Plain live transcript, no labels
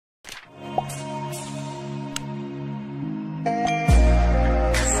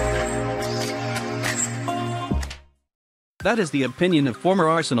That is the opinion of former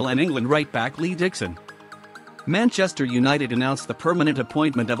Arsenal and England right-back Lee Dixon. Manchester United announced the permanent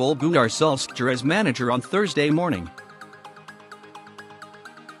appointment of Ole Gunnar Solskjaer as manager on Thursday morning.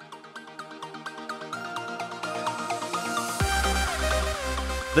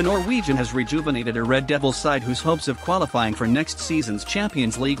 The Norwegian has rejuvenated a Red Devil side whose hopes of qualifying for next season's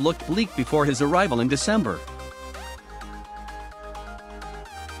Champions League looked bleak before his arrival in December.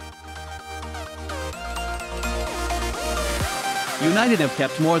 United have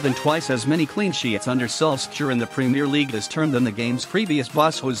kept more than twice as many clean sheets under Solskjaer in the Premier League this term than the game's previous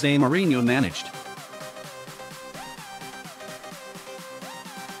boss Jose Mourinho managed.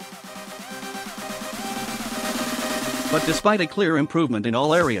 But despite a clear improvement in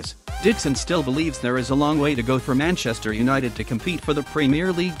all areas, Dixon still believes there is a long way to go for Manchester United to compete for the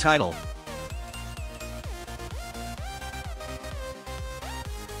Premier League title.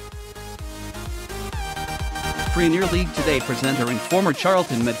 Premier League Today presenter and former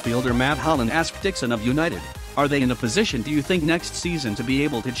Charlton midfielder Matt Holland asked Dixon of United, "Are they in a position, do you think, next season to be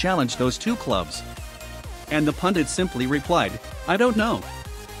able to challenge those two clubs?" And the pundit simply replied, "I don't know."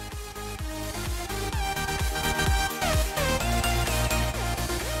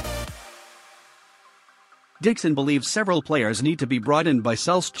 Dixon believes several players need to be brought in by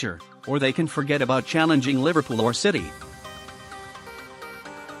Solskjaer, or they can forget about challenging Liverpool or City.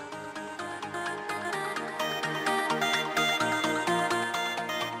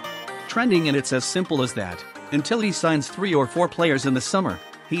 Trending, and it's as simple as that, until he signs 3 or 4 players in the summer,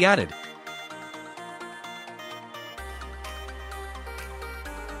 he added.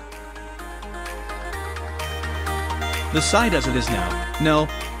 The side as it is now, no.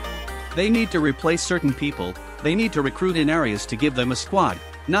 They need to replace certain people, they need to recruit in areas to give them a squad,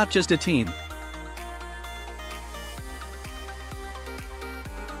 not just a team.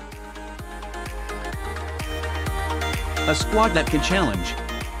 A squad that can challenge.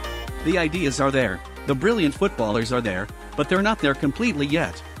 The ideas are there, the brilliant footballers are there, but they're not there completely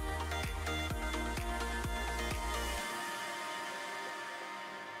yet.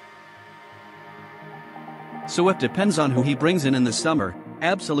 So it depends on who he brings in the summer,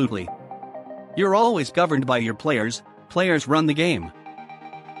 absolutely. You're always governed by your players, players run the game.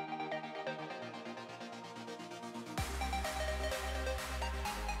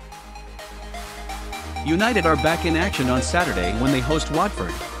 United are back in action on Saturday when they host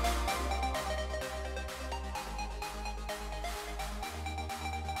Watford.